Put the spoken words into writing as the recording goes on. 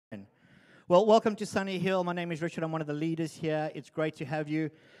Well, welcome to Sunny Hill. My name is Richard. I'm one of the leaders here. It's great to have you.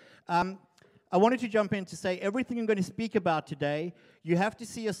 I wanted to jump in to say everything I'm going to speak about today, you have to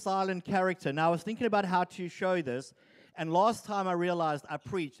see a silent character. Now, I was thinking about how to show this, and last time I realized I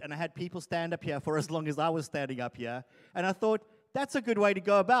preached, and I had people stand up here for as long as I was standing up here, and I thought, that's a good way to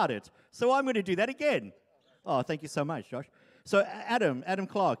go about it. So I'm going to do that again. Oh, thank you so much, Josh. So Adam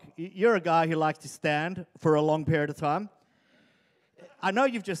Clark, you're a guy who likes to stand for a long period of time. I know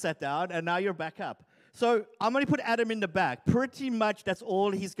you've just sat down, and now you're back up. So I'm going to put Adam in the back. Pretty much that's all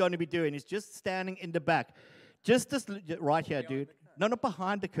he's going to be doing, is just standing in the back. Just this, right here, dude. No, not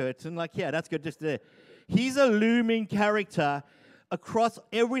behind the curtain. Like, yeah, that's good, just there. He's a looming character across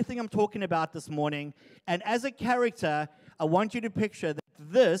everything I'm talking about this morning. And as a character, I want you to picture that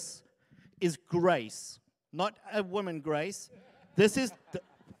this is Grace. Not a woman, Grace. This is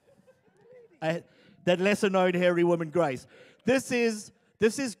that lesser-known hairy woman, Grace. This is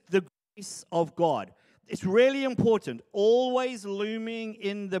the grace of God. It's really important. Always looming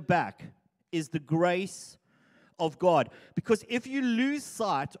in the back is the grace of God. Because if you lose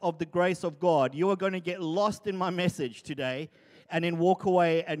sight of the grace of God, you are going to get lost in my message today and then walk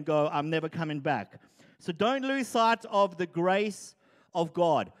away and go, I'm never coming back. So don't lose sight of the grace of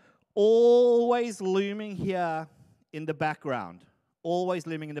God. Always looming here in the background. Always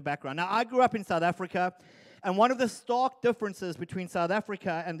looming in the background. Now, I grew up in South Africa. And one of the stark differences between South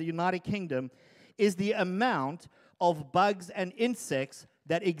Africa and the United Kingdom is the amount of bugs and insects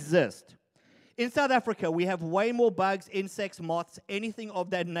that exist. In South Africa, we have way more bugs, insects, moths, anything of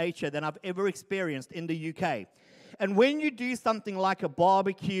that nature than I've ever experienced in the UK. And when you do something like a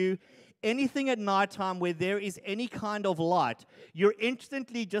barbecue, anything at nighttime where there is any kind of light, you're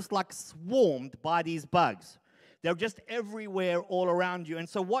instantly just like swarmed by these bugs. They're just everywhere all around you. And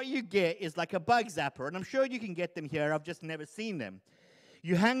so what you get is like a bug zapper. And I'm sure you can get them here. I've just never seen them.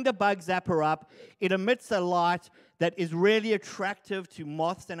 You hang the bug zapper up. It emits a light that is really attractive to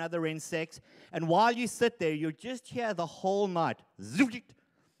moths and other insects. And while you sit there, you just hear the whole night. Zoot,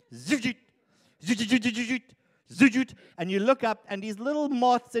 zoot, zoot, zoot. And you look up, and these little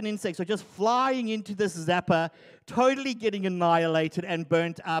moths and insects are just flying into this zapper, totally getting annihilated and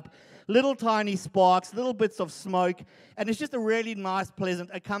burnt up. Little tiny sparks, little bits of smoke, and it's just a really nice, pleasant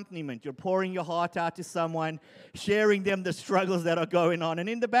accompaniment. You're pouring your heart out to someone, sharing them the struggles that are going on, and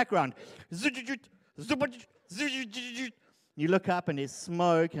in the background, you look up and there's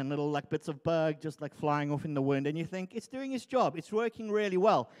smoke and little like bits of bug just like flying off in the wind, and you think, it's doing its job, it's working really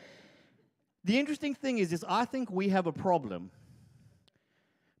well. The interesting thing is I think we have a problem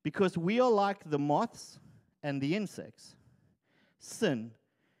because we are like the moths and the insects. Sin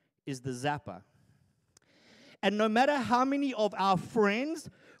is the zapper. And no matter how many of our friends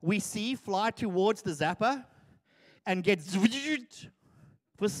we see fly towards the zapper and get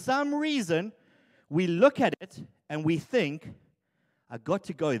for some reason, we look at it and we think, I got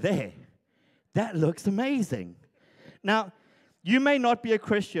to go there. That looks amazing. Now, you may not be a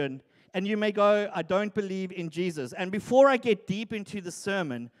Christian and you may go, I don't believe in Jesus. And before I get deep into the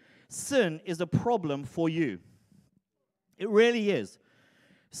sermon, sin is a problem for you. It really is.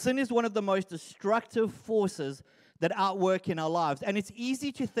 Sin is one of the most destructive forces that outwork in our lives. And it's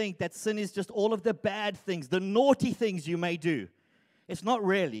easy to think that sin is just all of the bad things, the naughty things you may do. It's not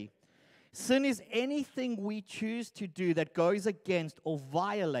really. Sin is anything we choose to do that goes against or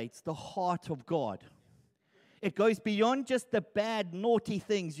violates the heart of God. It goes beyond just the bad, naughty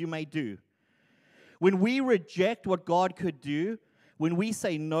things you may do. When we reject what God could do, when we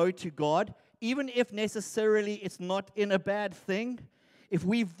say no to God, even if necessarily it's not in a bad thing, if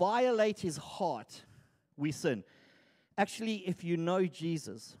we violate his heart, we sin. Actually, if you know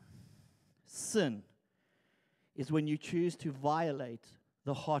Jesus, sin is when you choose to violate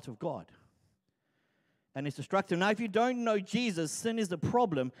the heart of God. And it's destructive. Now, if you don't know Jesus, sin is a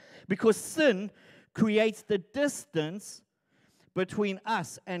problem because sin creates the distance between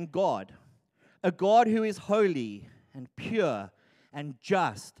us and God. A God who is holy and pure and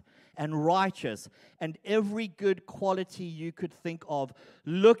just and righteous, and every good quality you could think of,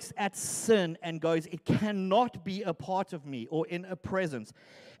 looks at sin and goes, it cannot be a part of me or in a presence.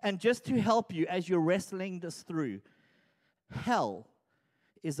 And just to help you as you're wrestling this through, hell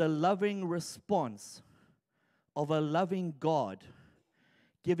is a loving response of a loving God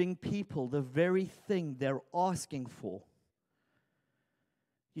giving people the very thing they're asking for.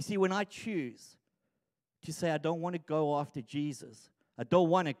 You see, when I choose to say, I don't want to go after Jesus, I don't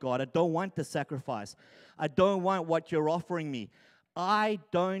want it, God. I don't want the sacrifice. I don't want what you're offering me. I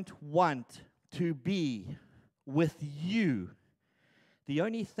don't want to be with you. The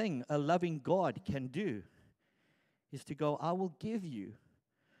only thing a loving God can do is to go, I will give you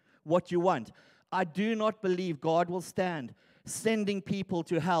what you want. I do not believe God will stand sending people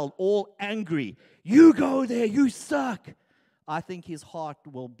to hell all angry. You go there, you suck. I think his heart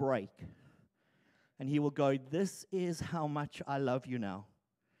will break. And he will go, this is how much I love you now.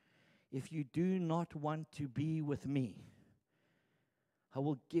 If you do not want to be with me, I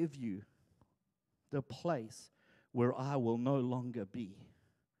will give you the place where I will no longer be.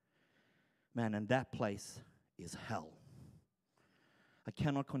 Man, and that place is hell. I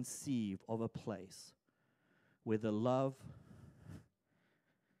cannot conceive of a place where the love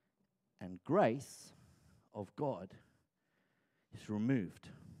and grace of God is removed.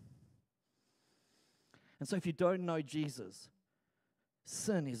 And so if you don't know Jesus,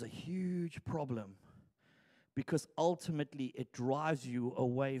 sin is a huge problem, because ultimately it drives you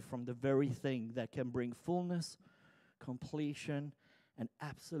away from the very thing that can bring fullness, completion, and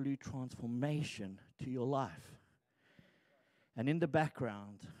absolute transformation to your life. And in the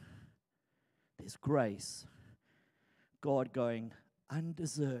background, there's grace. God going,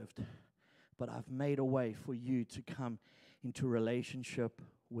 undeserved, but I've made a way for you to come into relationship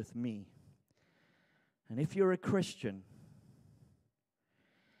with me. And if you're a Christian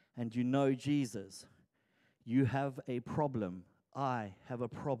and you know Jesus, you have a problem. I have a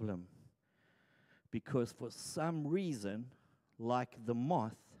problem. Because for some reason, like the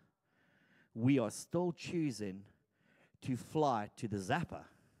moth, we are still choosing to fly to the zapper.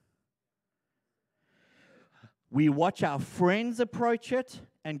 We watch our friends approach it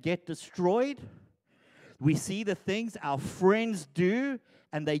and get destroyed. We see the things our friends do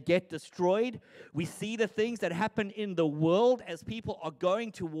and they get destroyed. We see the things that happen in the world as people are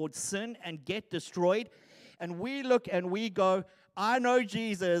going towards sin and get destroyed. And we look and we go, I know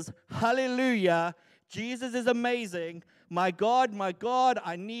Jesus, hallelujah, Jesus is amazing. My God,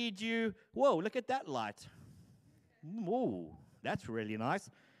 I need you. Whoa, look at that light. Ooh, that's really nice.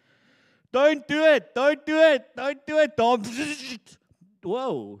 Don't do it, don't do it, don't do it, Dom.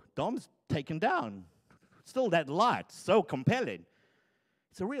 Whoa, Dom's taken down. Still that light, so compelling.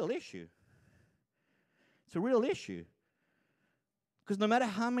 It's a real issue. It's a real issue. Because no matter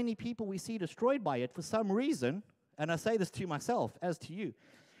how many people we see destroyed by it, for some reason, and I say this to myself as to you,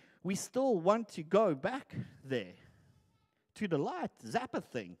 we still want to go back there to the light, zapper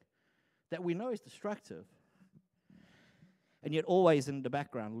thing that we know is destructive. And yet always in the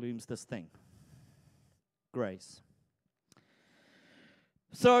background looms this thing, grace.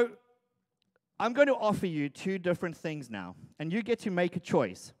 So I'm going to offer you two different things now, and you get to make a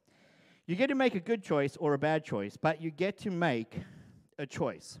choice. You get to make a good choice or a bad choice, but you get to make a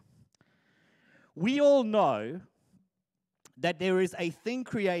choice. We all know that there is a thing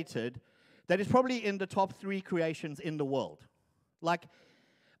created that is probably in the top 3 creations in the world. Like,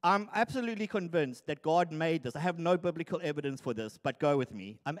 I'm absolutely convinced that God made this. I have no biblical evidence for this, but go with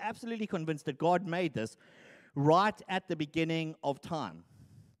me. I'm absolutely convinced that God made this right at the beginning of time.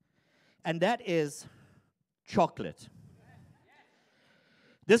 And that is chocolate.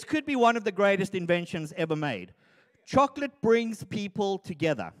 This could be one of the greatest inventions ever made. Chocolate brings people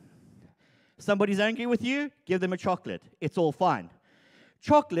together. Somebody's angry with you, give them a chocolate. It's all fine.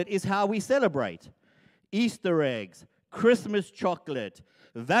 Chocolate is how we celebrate. Easter eggs, Christmas chocolate,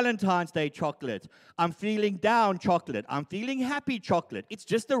 Valentine's Day chocolate, I'm feeling down chocolate, I'm feeling happy chocolate. It's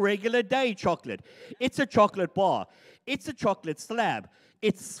just a regular day chocolate. It's a chocolate bar. It's a chocolate slab.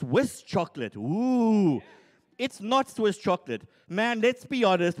 It's Swiss chocolate. Ooh. It's not Swiss chocolate. Man, let's be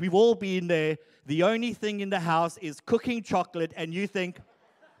honest, we've all been there. The only thing in the house is cooking chocolate, and you think,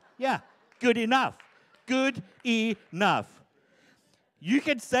 yeah, good enough. Good enough. You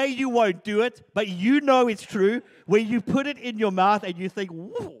can say you won't do it, but you know it's true when you put it in your mouth and you think,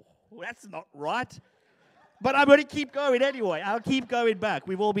 whoa, that's not right. But I'm going to keep going anyway. I'll keep going back.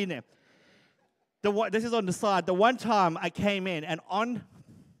 We've all been there. This is on the side. The one time I came in, and on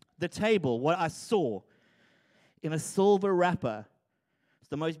the table, what I saw in a silver wrapper, it's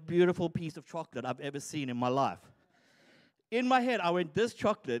the most beautiful piece of chocolate I've ever seen in my life. In my head, I went, this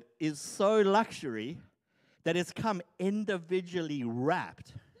chocolate is so luxury that it's come individually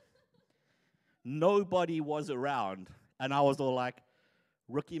wrapped. Nobody was around. And I was all like,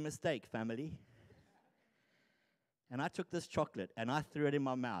 rookie mistake, family. And I took this chocolate and I threw it in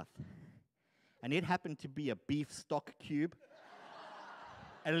my mouth. And it happened to be a beef stock cube.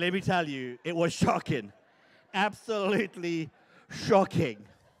 And let me tell you, it was shocking. Absolutely shocking.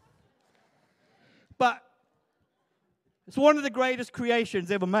 But it's one of the greatest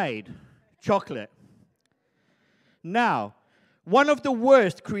creations ever made, chocolate. Now, one of the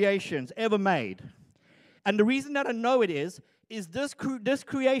worst creations ever made, and the reason that I know it is this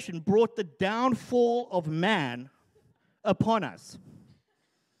creation brought the downfall of man upon us.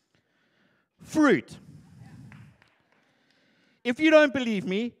 fruit. If you don't believe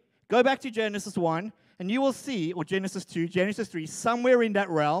me, go back to Genesis 1, and you will see, or Genesis 2, Genesis 3, somewhere in that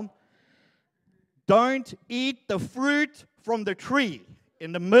realm, don't eat the fruit from the tree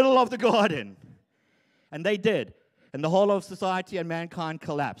in the middle of the garden. And they did. And the whole of society and mankind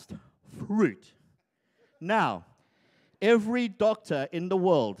collapsed. Fruit. Now, every doctor in the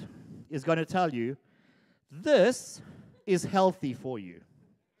world is going to tell you, this is healthy for you.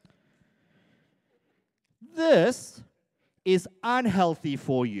 This is unhealthy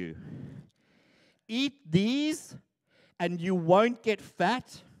for you. Eat these and you won't get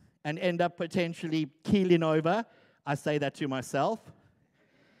fat and end up potentially keeling over. I say that to myself.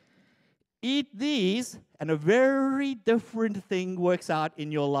 Eat these and a very different thing works out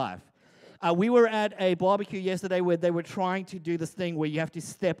in your life. We were at a barbecue yesterday where they were trying to do this thing where you have to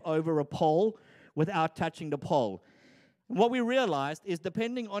step over a pole without touching the pole. And what we realized is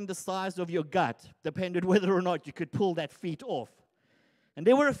depending on the size of your gut, depended whether or not you could pull that feat off. And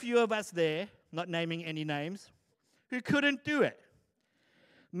there were a few of us there, not naming any names, who couldn't do it.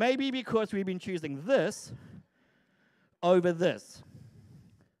 Maybe because we've been choosing this over this.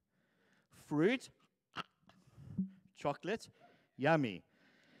 Fruit, chocolate, yummy.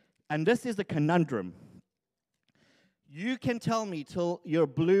 And this is a conundrum. You can tell me till you're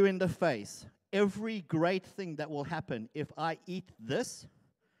blue in the face every great thing that will happen if I eat this,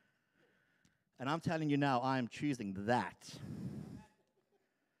 and I'm telling you now, I am choosing that.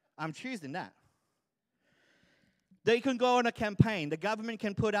 I'm choosing that. They can go on a campaign. The government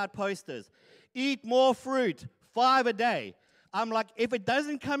can put out posters. Eat more fruit, 5 a day. I'm like, if it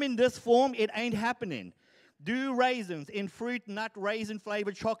doesn't come in this form, it ain't happening. Do raisins in fruit nut raisin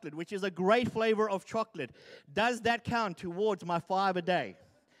flavored chocolate, which is a great flavor of chocolate. Does that count towards my 5 a day?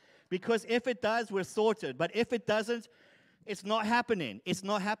 Because if it does, we're sorted. But if it doesn't, it's not happening. It's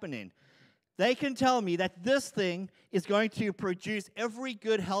not happening. They can tell me that this thing is going to produce every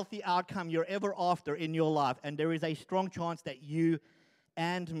good, healthy outcome you're ever after in your life. And there is a strong chance that you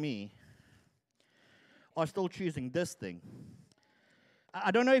and me are still choosing this thing.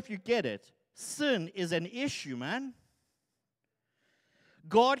 I don't know if you get it. Sin is an issue, man.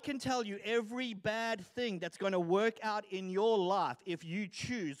 God can tell you every bad thing that's going to work out in your life if you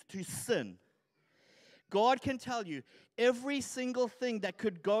choose to sin. God can tell you every single thing that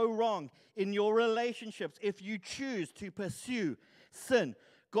could go wrong in your relationships if you choose to pursue sin.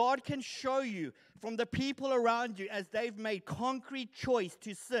 God can show you from the people around you as they've made concrete choice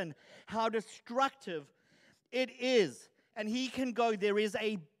to sin how destructive it is. And He can go, there is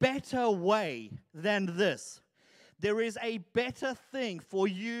a better way than this. There is a better thing for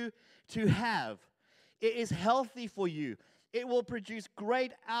you to have. It is healthy for you. It will produce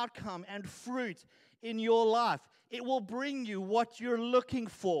great outcome and fruit in your life. It will bring you what you're looking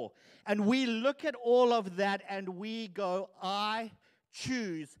for. And we look at all of that and we go, I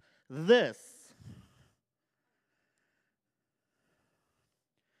choose this.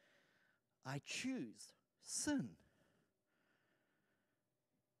 I choose sin.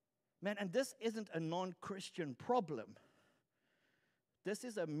 Man, and this isn't a non-Christian problem. This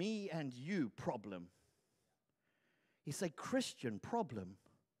is a me and you problem. It's a Christian problem.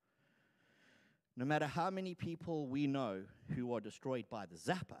 No matter how many people we know who are destroyed by the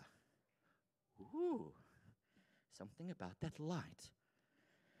zapper, ooh, something about that light.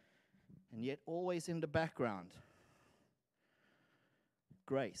 And yet always in the background,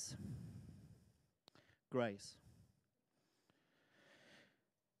 grace. Grace.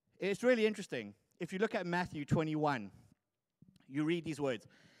 It's really interesting. If you look at Matthew 21, you read these words.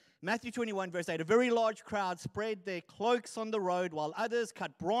 Matthew 21, verse 8, a very large crowd spread their cloaks on the road, while others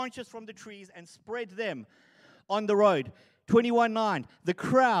cut branches from the trees and spread them on the road. 21:9, the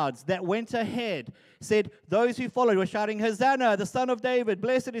crowds that went ahead said, those who followed were shouting, Hosanna, the Son of David,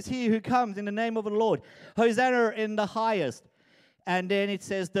 blessed is he who comes in the name of the Lord. Hosanna in the highest. And then it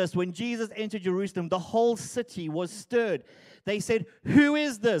says this, when Jesus entered Jerusalem, the whole city was stirred. They said, who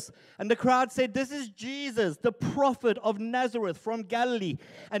is this? And the crowd said, this is Jesus, the prophet of Nazareth from Galilee.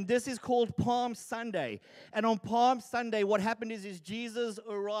 And this is called Palm Sunday. And on Palm Sunday, what happened is Jesus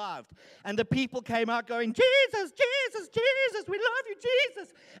arrived. And the people came out going, Jesus, Jesus, Jesus, we love you,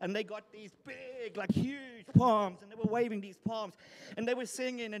 Jesus. And they got these big, like huge palms. And they were waving these palms. And they were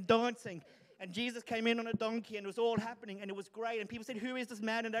singing and dancing. And Jesus came in on a donkey, and it was all happening, and it was great. And people said, who is this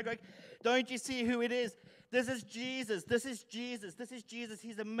man? And they're going, don't you see who it is? This is Jesus. This is Jesus. This is Jesus.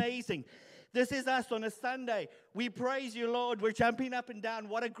 He's amazing. This is us on a Sunday. We praise you, Lord. We're jumping up and down.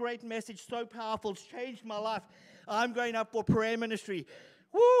 What a great message. So powerful. It's changed my life. I'm going up for prayer ministry.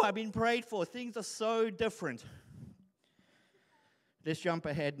 Woo, I've been prayed for. Things are so different. Let's jump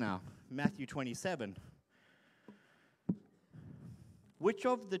ahead now. Matthew 27. Which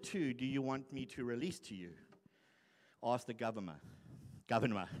of the two do you want me to release to you? Asked the governor.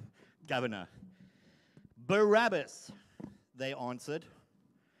 Barabbas, they answered.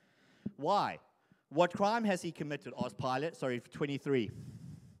 Why? What crime has he committed? Asked Pilate. 23.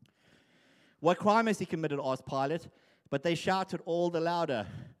 What crime has he committed? Asked Pilate. But they shouted all the louder,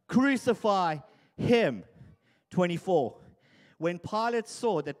 crucify him. 24. When Pilate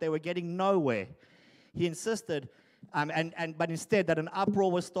saw that they were getting nowhere, he insisted, but instead that an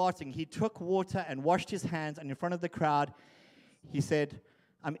uproar was starting, he took water and washed his hands, and in front of the crowd, he said,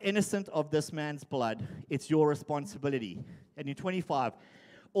 I'm innocent of this man's blood. It's your responsibility. And in 25,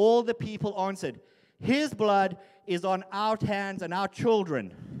 all the people answered, his blood is on our hands and our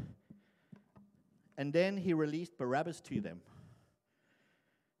children. And then he released Barabbas to them.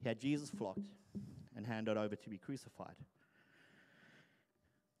 He had Jesus flogged and handed over to be crucified.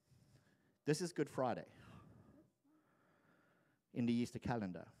 This is Good Friday in the Easter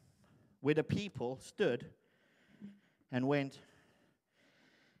calendar, where the people stood and went,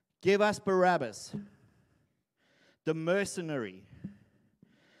 give us Barabbas, the mercenary,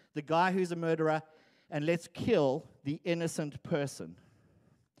 the guy who's a murderer, and let's kill the innocent person.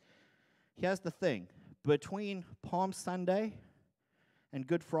 Here's the thing. Between Palm Sunday and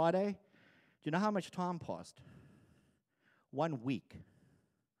Good Friday, do you know how much time passed? 1 week.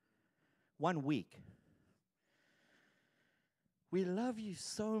 1 week. We love you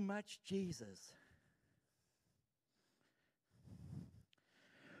so much, Jesus.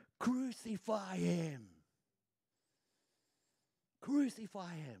 Crucify him.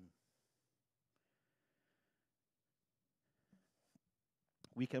 Crucify him.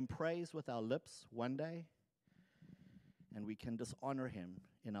 We can praise with our lips one day, and we can dishonor him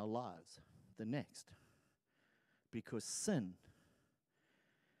in our lives the next. Because sin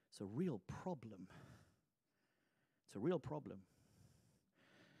is a real problem. It's a real problem.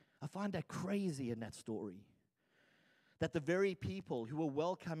 I find that crazy in that story. That the very people who were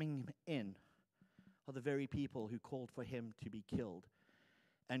welcoming him in are the very people who called for him to be killed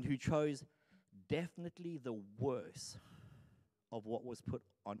and who chose definitely the worst of what was put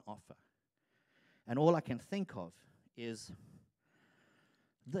on offer. And all I can think of is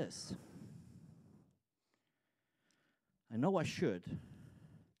this. I know I should,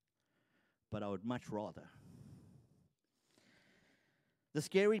 but I would much rather. The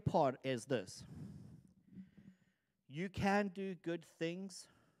scary part is this. You can do good things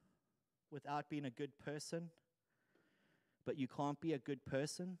without being a good person, but you can't be a good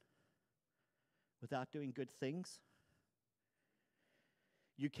person without doing good things.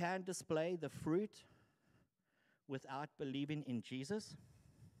 You can display the fruit without believing in Jesus,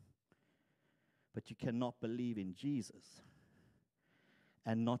 but you cannot believe in Jesus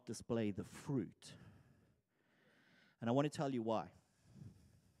and not display the fruit. And I want to tell you why.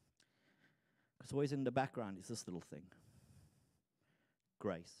 Because always in the background is this little thing.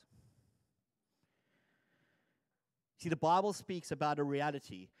 Grace. See, the Bible speaks about a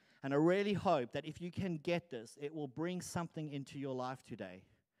reality, and I really hope that if you can get this, it will bring something into your life today.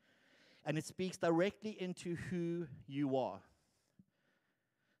 And it speaks directly into who you are.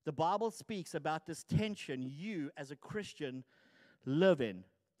 The Bible speaks about this tension you as a Christian live in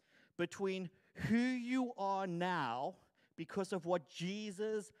between who you are now because of what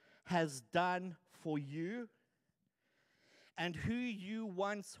Jesus has done for you and who you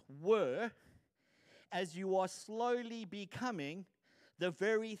once were as you are slowly becoming the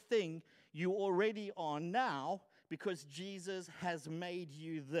very thing you already are now because Jesus has made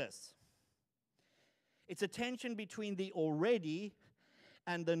you this. It's a tension between the already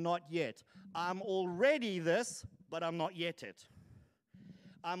and the not yet. I'm already this, but I'm not yet it.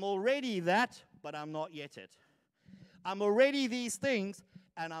 I'm already that, but I'm not yet it. I'm already these things,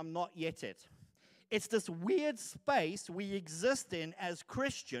 and I'm not yet it. It's this weird space we exist in as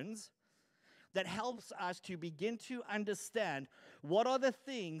Christians that helps us to begin to understand what are the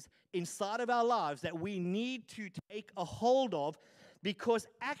things inside of our lives that we need to take a hold of, because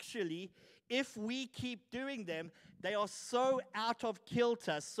actually, if we keep doing them, they are so out of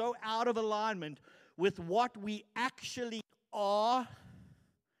kilter, so out of alignment with what we actually are,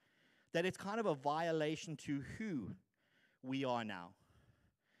 that it's kind of a violation to who we are now.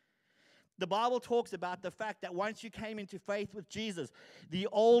 The Bible talks about the fact that once you came into faith with Jesus, the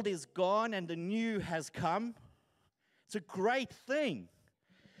old is gone and the new has come. It's a great thing.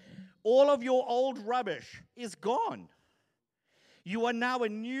 All of your old rubbish is gone. You are now a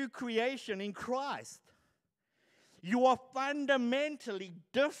new creation in Christ. You are fundamentally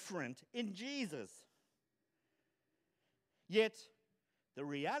different in Jesus. Yet, the The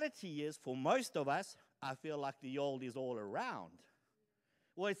reality is, for most of us, I feel like the old is all around.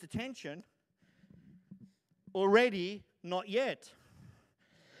 Well, it's the tension. Already, not yet.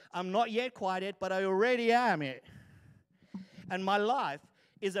 I'm not yet quite it, but I already am it. And my life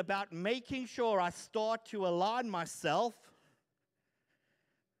is about making sure I start to align myself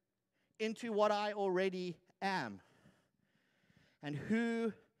into what I already am. And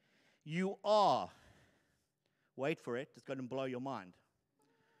who you are, wait for it, it's going to blow your mind,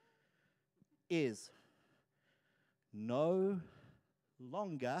 is no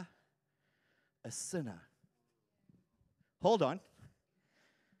longer a sinner. Hold on.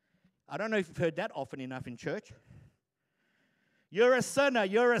 I don't know if you've heard that often enough in church. You're a sinner,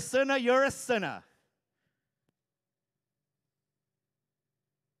 you're a sinner, you're a sinner.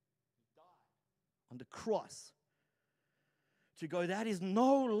 He died on the cross to go, that is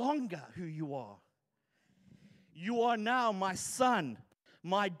no longer who you are. You are now my son,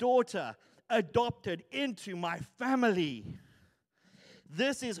 my daughter, adopted into my family.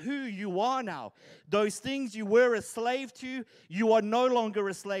 This is who you are now. Those things you were a slave to, you are no longer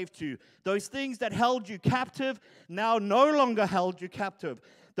a slave to. Those things that held you captive, now no longer held you captive.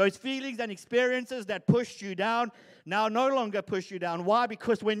 Those feelings and experiences that pushed you down, now no longer push you down. Why?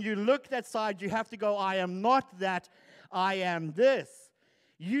 Because when you look that side, you have to go, I am not that, I am this.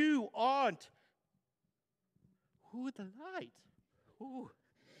 You aren't. Who the light? Ooh.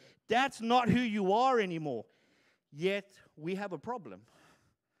 That's not who you are anymore. Yet we have a problem.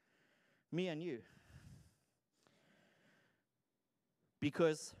 Me and you.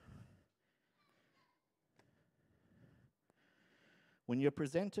 Because when you're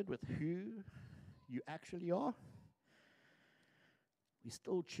presented with who you actually are, we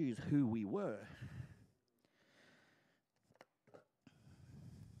still choose who we were.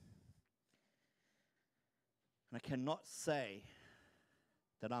 And I cannot say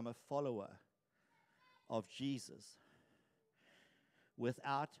that I'm a follower of Jesus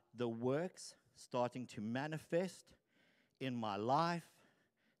without the works starting to manifest in my life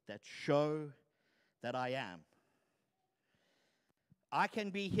that show that I am. I can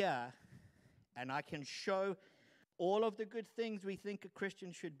be here and I can show all of the good things we think a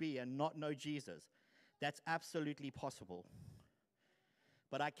Christian should be and not know Jesus. That's absolutely possible.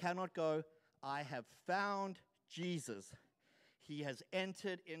 But I cannot go, I have found Jesus. He has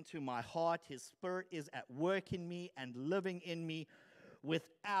entered into my heart. His Spirit is at work in me and living in me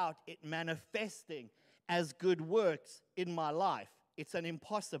without it manifesting as good works in my life. It's an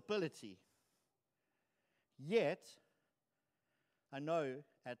impossibility. Yet, I know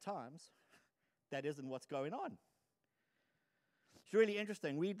at times that isn't what's going on. It's really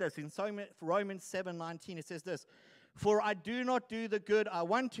interesting. Read this in Romans 7:19. It says this, for I do not do the good I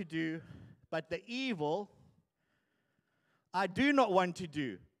want to do, but the evil I do not want to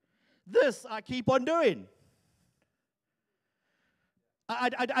do. This I keep on doing.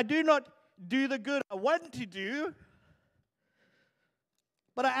 I do not do the good I want to do,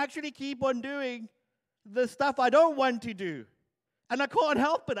 but I actually keep on doing the stuff I don't want to do. And I can't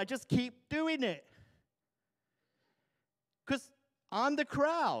help it. I just keep doing it. Because I'm the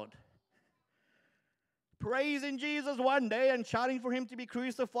crowd. Praising Jesus one day and shouting for him to be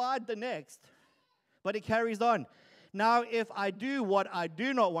crucified the next. But it carries on. Now, if I do what I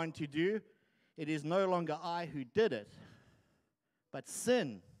do not want to do, it is no longer I who did it, but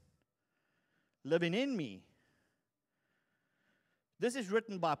sin living in me. This is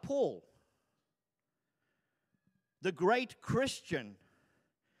written by Poole, the great Christian,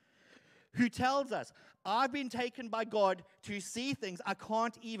 who tells us, I've been taken by God to see things I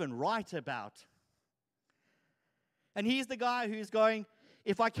can't even write about. And he's the guy who's going,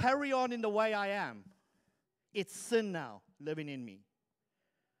 if I carry on in the way I am, it's sin now living in me.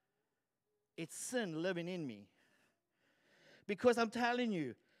 It's sin living in me. Because I'm telling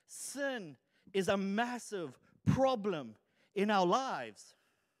you, sin is a massive problem in our lives.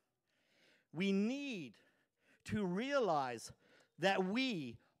 We need to realize that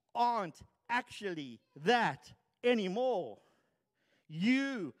we aren't actually that anymore.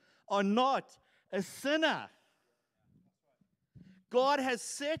 You are not a sinner. God has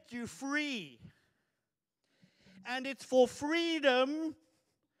set you free. And it's for freedom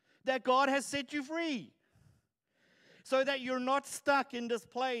that God has set you free. So that you're not stuck in this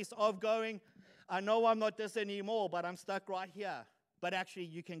place of going, I know I'm not this anymore, but I'm stuck right here. But actually,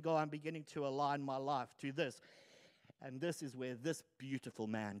 you can go, I'm beginning to align my life to this. And this is where this beautiful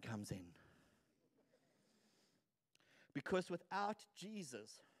man comes in. Because without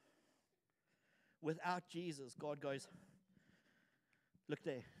Jesus, God goes, look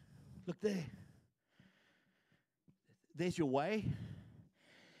there, look there. There's your way.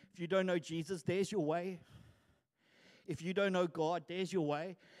 you don't know Jesus, there's your way. If you don't know God, there's your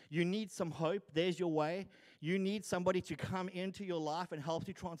way. You need some hope, there's your way. You need somebody to come into your life and help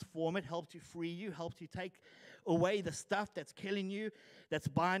to transform it, help to free you, help to take away the stuff that's killing you, that's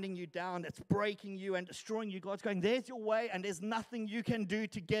binding you down, that's breaking you and destroying you. God's going, there's your way, and there's nothing you can do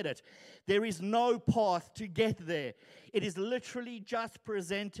to get it. There is no path to get there. It is literally just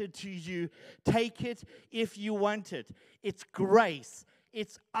presented to you. Take it if you want it. It's grace.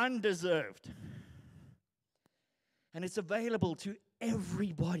 It's undeserved. And it's available to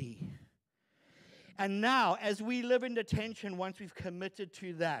everybody. And now, as we live in the tension, once we've committed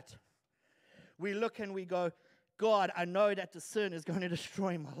to that, we look and we go, God, I know that the sin is going to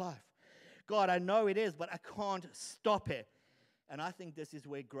destroy my life. God, I know it is, but I can't stop it. And I think this is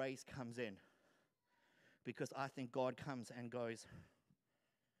where grace comes in. Because I think God comes and goes,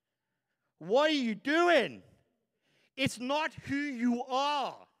 what are you doing? It's not who you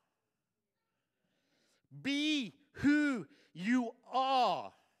are. Be who you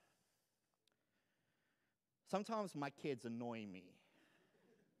are. Sometimes my kids annoy me.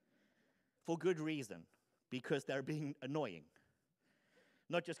 For good reason. Because they're being annoying.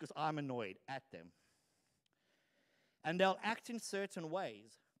 Not just because I'm annoyed at them. And they'll act in certain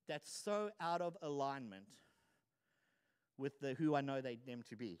ways that's so out of alignment with who I know them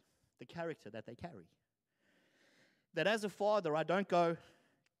to be. The character that they carry. That as a father, I don't go,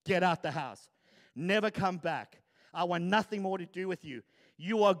 get out the house. Never come back. I want nothing more to do with you.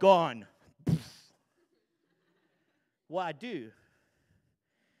 You are gone. What I do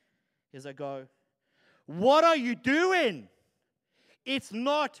is I go, what are you doing? It's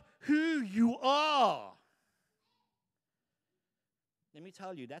not who you are. Let me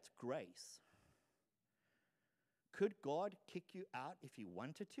tell you, that's grace. Could God kick you out if he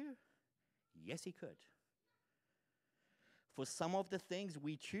wanted to? Yes, he could. For some of the things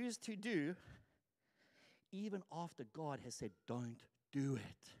we choose to do, even after God has said, don't do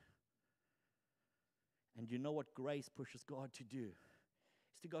it. And you know what grace pushes God to do?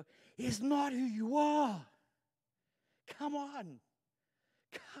 Is to go, it's not who you are. Come on.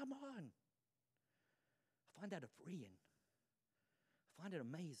 Come on. I find that freeing. I find it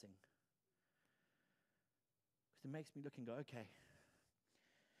amazing. Because it makes me look and go, okay,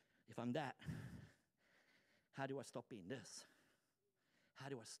 if I'm that, how do I stop being this? How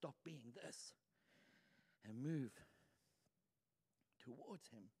do I stop being this? And move towards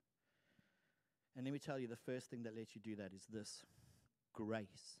him. And let me tell you, the first thing that lets you do that is this: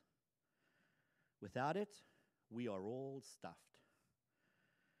 grace. Without it, we are all stuffed.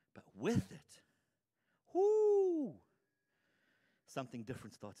 But with it, something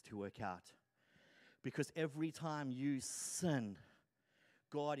different starts to work out. Because every time you sin,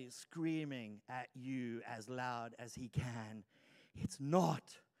 God is screaming at you as loud as he can. It's not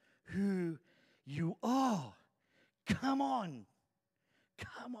who you are. Come on.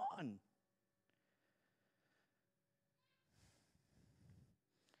 Come on.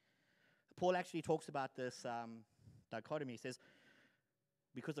 Paul actually talks about this dichotomy. He says,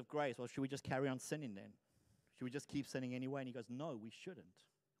 because of grace, well, should we just carry on sinning then? Should we just keep sinning anyway? And he goes, no, we shouldn't.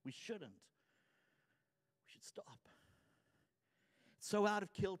 We shouldn't. We should stop. It's so out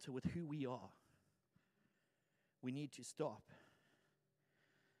of kilter with who we are. We need to stop.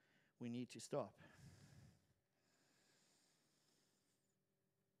 We need to stop.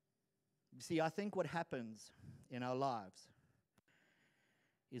 You see, I think what happens in our lives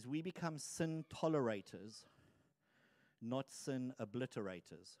is we become sin tolerators, not sin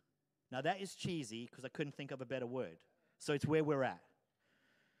obliterators. Now that is cheesy because I couldn't think of a better word. So it's where we're at.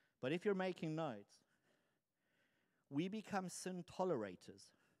 But if you're making notes, we become sin tolerators,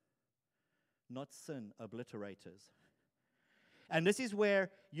 not sin obliterators. And this is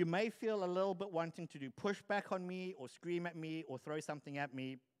where you may feel a little bit wanting to do pushback on me or scream at me or throw something at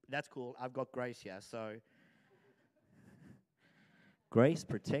me. That's cool. I've got grace here. So grace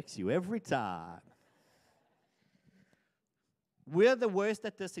protects you every time. We're the worst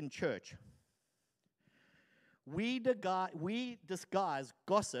at this in church. We disguise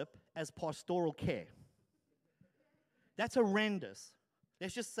gossip as pastoral care. That's horrendous.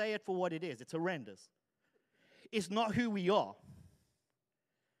 Let's just say it for what it is. It's horrendous. It's not who we are.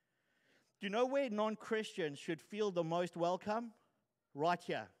 Do you know where non-Christians should feel the most welcome? Right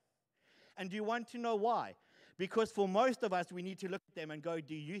here. And do you want to know why? Because for most of us, we need to look at them and go,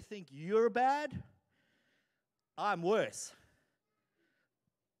 do you think you're bad? I'm worse.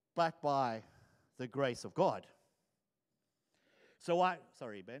 But by the grace of God.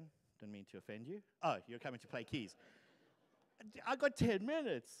 Sorry, Ben, didn't mean to offend you. Oh, you're coming to play keys. I got 10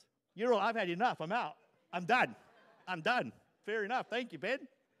 minutes. I've had enough. I'm out. I'm done. Fair enough. Thank you, Ben.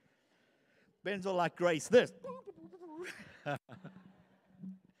 Ben's all like Grace, this. I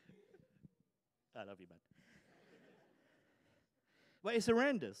love you, man. But it's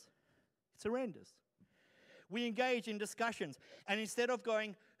horrendous. It's horrendous. We engage in discussions, and instead of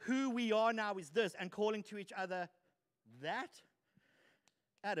going, who we are now is this, and calling to each other that,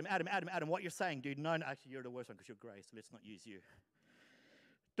 Adam, what you're saying, dude, no, actually, you're the worst one because you're Grace, so let's not use you.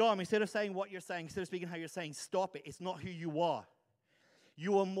 Dom, instead of saying what you're saying, instead of speaking how you're saying, stop it. It's not who you are.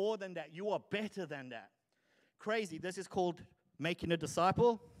 You are more than that. You are better than that. Crazy. This is called making a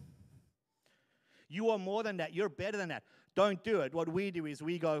disciple. You are more than that. You're better than that. Don't do it. What we do is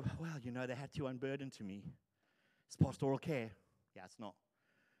we go, well, you know, they had to unburden to me. It's pastoral care. Yeah, it's not.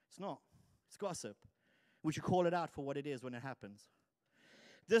 It's not. It's gossip. We should call it out for what it is when it happens.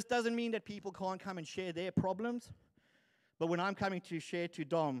 This doesn't mean that people can't come and share their problems. But when I'm coming to share to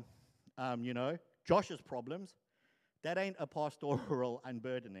Dom, Josh's problems, that ain't a pastoral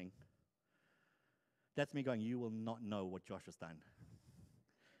unburdening. That's me going, you will not know what Josh has done.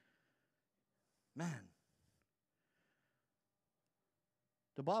 Man.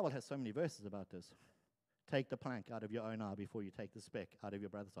 The Bible has so many verses about this. Take the plank out of your own eye before you take the speck out of your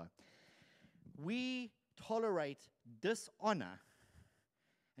brother's eye. We tolerate dishonor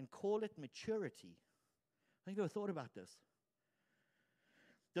and call it maturity. Have you ever thought about this?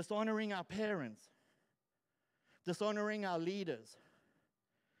 Dishonoring our parents. Dishonoring our leaders.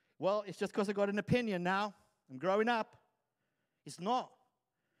 Well, it's just because I got an opinion now. I'm growing up. It's not.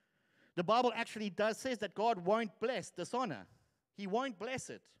 The Bible actually says that God won't bless dishonor. He won't bless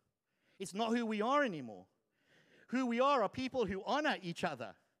it. It's not who we are anymore. Who we are people who honor each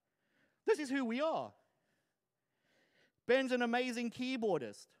other. This is who we are. Ben's an amazing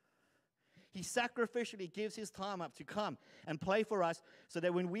keyboardist. He sacrificially gives his time up to come and play for us so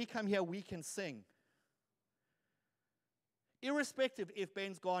that when we come here, we can sing. Irrespective if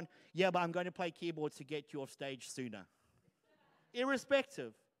Ben's gone, yeah, but I'm going to play keyboard to get you off stage sooner.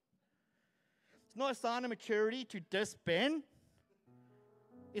 Irrespective. It's not a sign of maturity to diss Ben.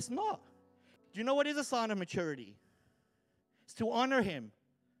 It's not. Do you know what is a sign of maturity? It's to honor him.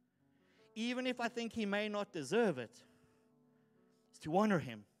 Even if I think he may not deserve it. It's to honor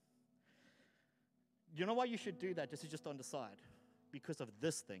him. Do you know why you should do that? This is just on the side. Because of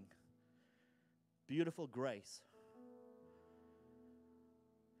this thing. Beautiful grace.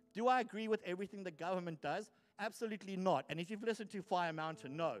 Do I agree with everything the government does? Absolutely not. And if you've listened to Fire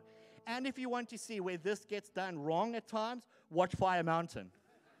Mountain, no. And if you want to see where this gets done wrong at times, watch Fire Mountain.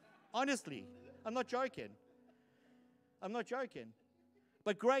 Honestly, I'm not joking. I'm not joking.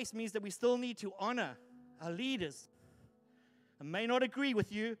 But grace means that we still need to honor our leaders. I may not agree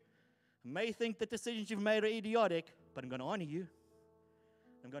with you. I may think the decisions you've made are idiotic, but I'm going to honor you.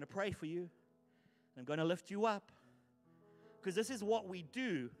 I'm going to pray for you. I'm going to lift you up. Because this is what we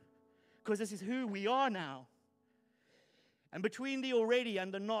do. Because this is who we are now. And between the already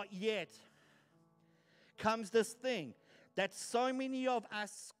and the not yet comes this thing that so many of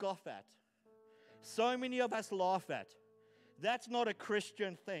us scoff at. So many of us laugh at. That's not a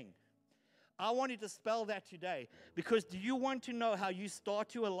Christian thing. I wanted to spell that today because do you want to know how you start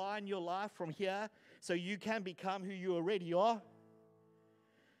to align your life from here so you can become who you already are?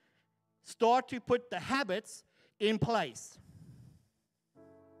 Start to put the habits in place.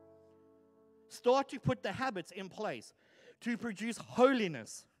 Start to put the habits in place to produce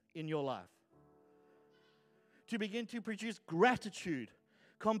holiness in your life. To begin to produce gratitude,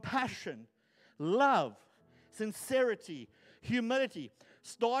 compassion, love, sincerity, humility.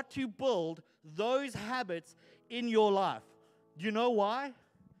 Start to build those habits in your life. Do you know why?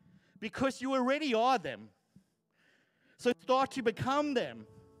 Because you already are them. So start to become them.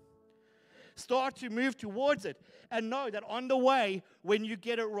 Start to move towards it. And know that on the way, when you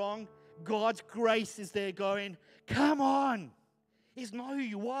get it wrong, God's grace is there going, come on. It's not who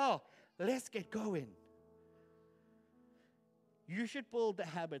you are. Let's get going. You should build the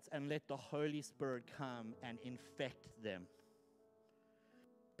habits and let the Holy Spirit come and infect them.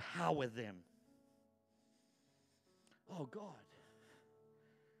 Power them. Oh God.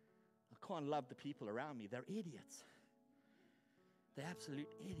 I can't love the people around me. They're idiots. They're absolute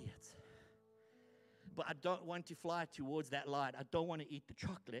idiots. But I don't want to fly towards that light. I don't want to eat the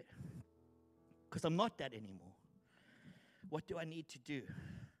chocolate because I'm not that anymore. What do I need to do?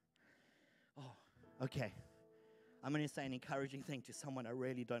 Oh, okay. I'm going to say an encouraging thing to someone I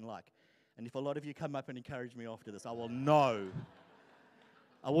really don't like. And if a lot of you come up and encourage me after this, I will know.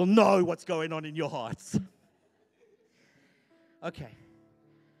 I will know what's going on in your hearts. Okay.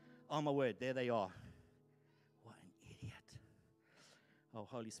 Oh, my word. There they are. What an idiot. Oh,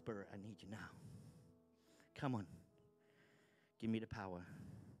 Holy Spirit, I need you now. Come on. Give me the power.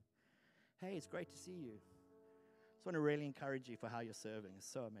 Hey, it's great to see you. Just want to really encourage you for how you're serving. It's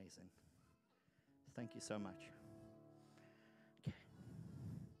so amazing. Thank you so much. Okay.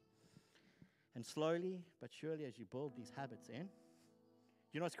 And slowly but surely, as you build these habits in,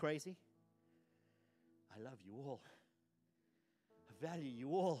 you know what's crazy? I love you all. I value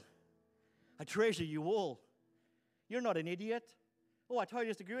you all. I treasure you all. You're not an idiot. Oh, I totally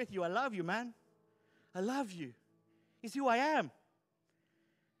disagree with you. I love you, man. I love you. It's who I am.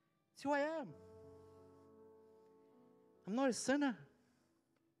 It's who I am. I'm not a sinner.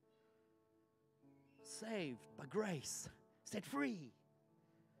 Saved by grace, set free.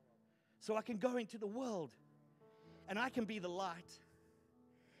 So I can go into the world and I can be the light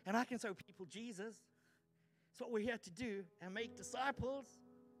and I can show people Jesus. That's what we're here to do, and make disciples.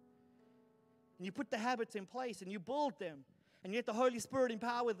 And you put the habits in place and you build them, and you let the Holy Spirit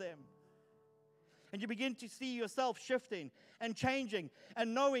empower them. And you begin to see yourself shifting and changing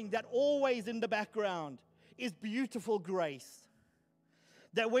and knowing that always in the background is beautiful grace.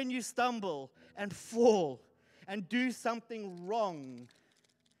 That when you stumble and fall and do something wrong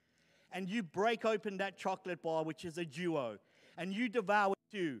and you break open that chocolate bar, which is a duo, and you devour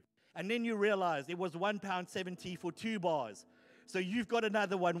two, and then you realize it was £1.70 for 2 bars. So you've got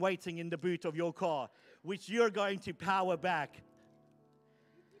another one waiting in the boot of your car, which you're going to power back.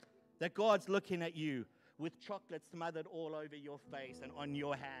 That God's looking at you with chocolate smothered all over your face and on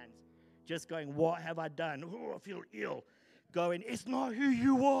your hands, just going, what have I done? Oh, I feel ill. Going, it's not who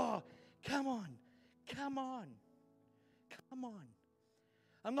you are. Come on, come on, come on.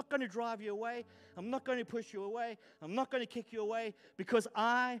 I'm not going to drive you away. I'm not going to push you away. I'm not going to kick you away because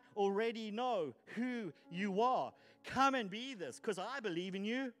I already know who you are. Come and be this because I believe in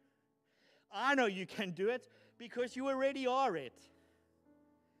you. I know you can do it because you already are it.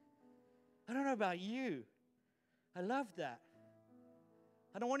 I don't know about you. I love that.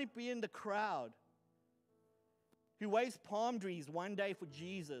 I don't want to be in the crowd who waves palm trees one day for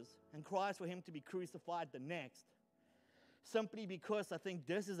Jesus and cries for him to be crucified the next, simply because I think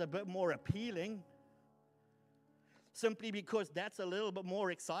this is a bit more appealing, simply because that's a little bit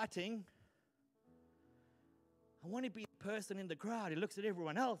more exciting. I want to be the person in the crowd who looks at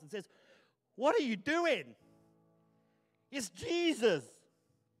everyone else and says, what are you doing? It's Jesus,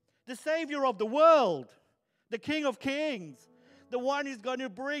 the Savior of the world, the King of Kings, the one who's going to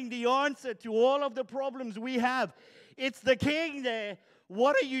bring the answer to all of the problems we have. It's the King there.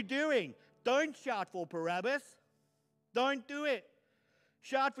 What are you doing? Don't shout for Barabbas. Don't do it.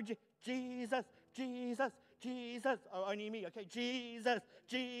 Shout for Jesus, Jesus, Jesus. Oh, only me. Okay, Jesus,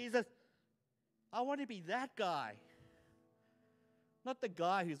 Jesus. I want to be that guy. Not the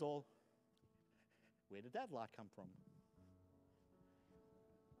guy who's all, where did that light come from?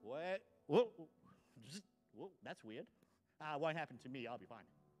 What? Whoa, whoa, that's weird. It won't happen to me. I'll be fine.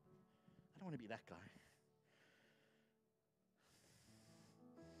 I don't want to be that guy.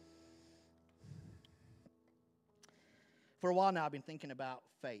 For a while now, I've been thinking about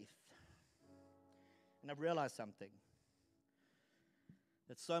faith. And I've realized something.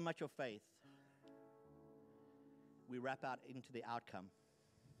 That so much of faith, we wrap out into the outcome.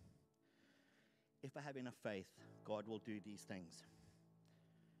 If I have enough faith, God will do these things.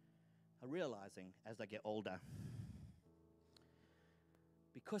 I'm realizing as I get older,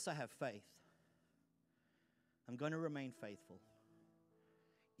 because I have faith, I'm going to remain faithful,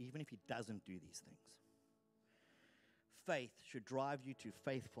 even if He doesn't do these things. Faith should drive you to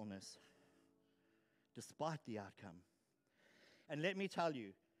faithfulness, despite the outcome. And let me tell you,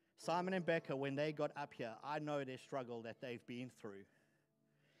 Simon and Becca, when they got up here, I know their struggle that they've been through.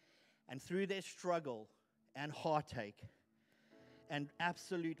 And through their struggle and heartache and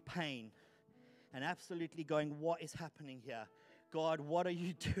absolute pain and absolutely going, what is happening here? God, what are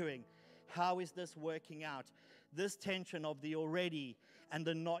you doing? How is this working out? This tension of the already and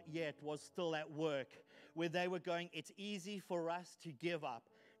the not yet was still at work, where they were going, it's easy for us to give up,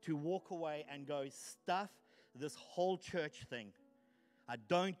 to walk away and go, stuff this whole church thing. I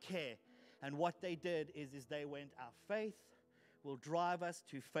don't care. And what they did is they went, our faith will drive us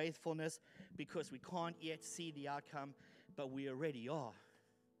to faithfulness because we can't yet see the outcome, but we already are.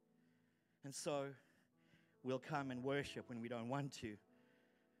 And so we'll come and worship when we don't want to.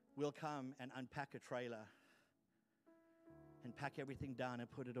 We'll come and unpack a trailer and pack everything down and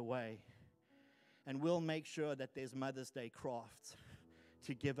put it away. And we'll make sure that there's Mother's Day crafts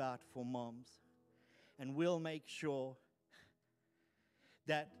to give out for moms. And we'll make sure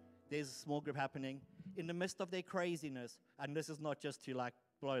that there's a small group happening in the midst of their craziness. And this is not just to like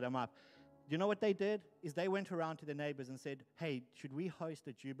blow them up. You know what they did? Is they went around to their neighbors and said, hey, should we host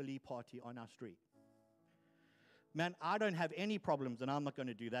a Jubilee party on our street? Man, I don't have any problems, and I'm not going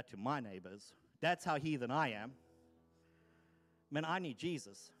to do that to my neighbors. That's how heathen I am. Man, I need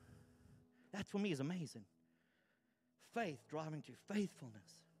Jesus. That for me is amazing. Faith driving to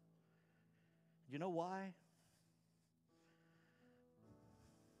faithfulness. You know why?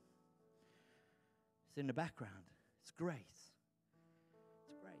 It's in the background. It's grace.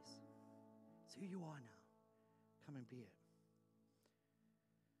 It's grace. It's who you are now. Come and be it.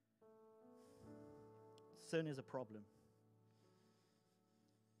 Sin is a problem.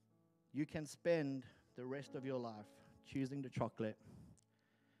 You can spend the rest of your life choosing the chocolate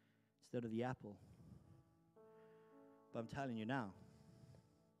instead of the apple. But I'm telling you now,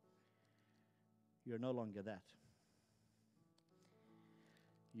 you're no longer that.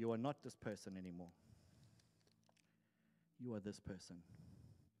 You are not this person anymore. You are this person.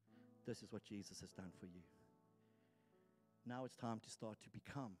 This is what Jesus has done for you. Now it's time to start to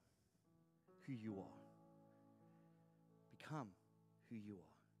become who you are. Become who you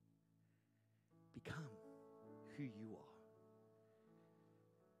are. Become who you are.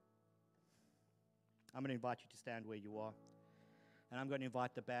 I'm going to invite you to stand where you are. And I'm going to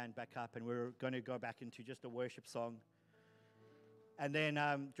invite the band back up, and we're going to go back into just a worship song. And then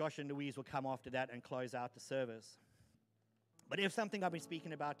Josh and Louise will come after that and close out the service. But if something I've been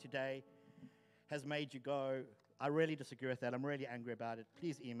speaking about today has made you go, I really disagree with that, I'm really angry about it,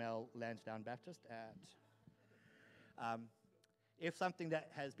 please email Lansdowne Baptist at... if something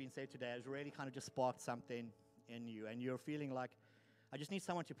that has been said today has really kind of just sparked something in you, and you're feeling like, I just need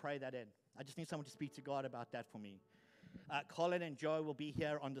someone to pray that in. I just need someone to speak to God about that for me. Colin and Joe will be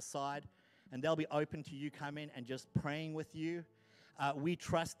here on the side, and they'll be open to you coming and just praying with you. We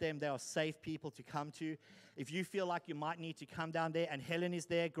trust them. They are safe people to come to. If you feel like you might need to come down there, and Helen is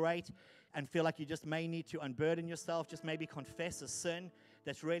there, great, and feel like you just may need to unburden yourself, just maybe confess a sin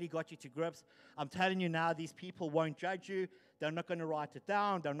that's really got you to grips. I'm telling you now, these people won't judge you. They're not going to write it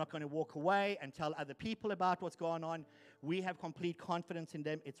down. They're not going to walk away and tell other people about what's going on. We have complete confidence in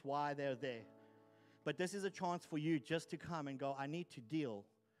them. It's why they're there. But this is a chance for you just to come and go, I need to deal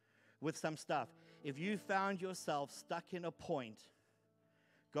with some stuff. If you found yourself stuck in a point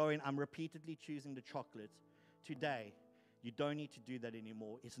going, I'm repeatedly choosing the chocolate, today, you don't need to do that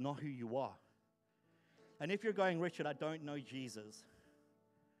anymore. It's not who you are. And if you're going, Richard, I don't know Jesus,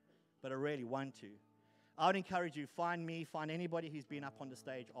 but I really want to, I would encourage you, find me, find anybody who's been up on the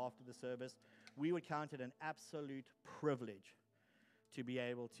stage after the service. We would count it an absolute privilege to be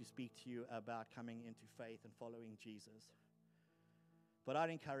able to speak to you about coming into faith and following Jesus. But I'd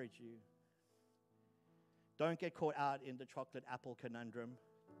encourage you, don't get caught out in the chocolate apple conundrum.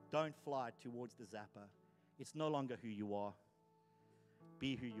 Don't fly towards the zapper. It's no longer who you are.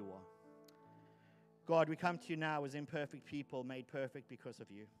 Be who you are. God, we come to you now as imperfect people made perfect because of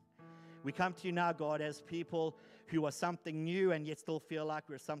you. We come to you now, God, as people who are something new and yet still feel like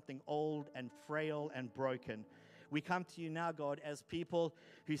we're something old and frail and broken. We come to you now, God, as people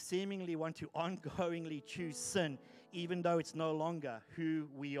who seemingly want to ongoingly choose sin, even though it's no longer who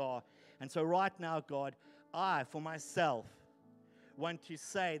we are. And so right now, God, I, for myself, want to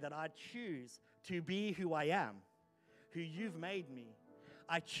say that I choose to be who I am, who you've made me.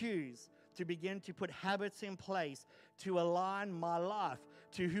 I choose to begin to put habits in place to align my life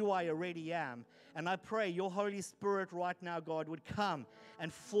to who I already am. And I pray your Holy Spirit right now, God, would come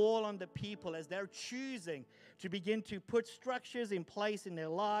and fall on the people as they're choosing to begin to put structures in place in their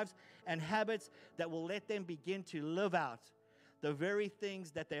lives and habits that will let them begin to live out the very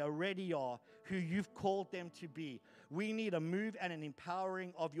things that they already are, who you've called them to be. We need a move and an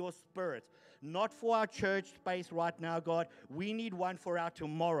empowering of your Spirit, not for our church space right now, God. We need one for our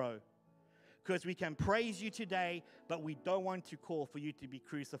tomorrow. Because we can praise you today, but we don't want to call for you to be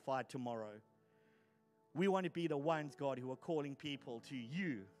crucified tomorrow. We want to be the ones, God, who are calling people to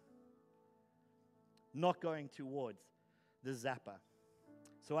you, not going towards the zapper.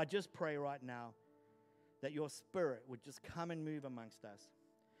 So I just pray right now that your Spirit would just come and move amongst us.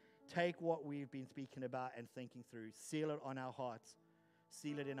 Take what we've been speaking about and thinking through, seal it on our hearts,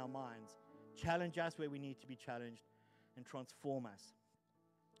 seal it in our minds, challenge us where we need to be challenged, and transform us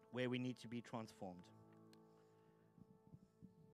where we need to be transformed.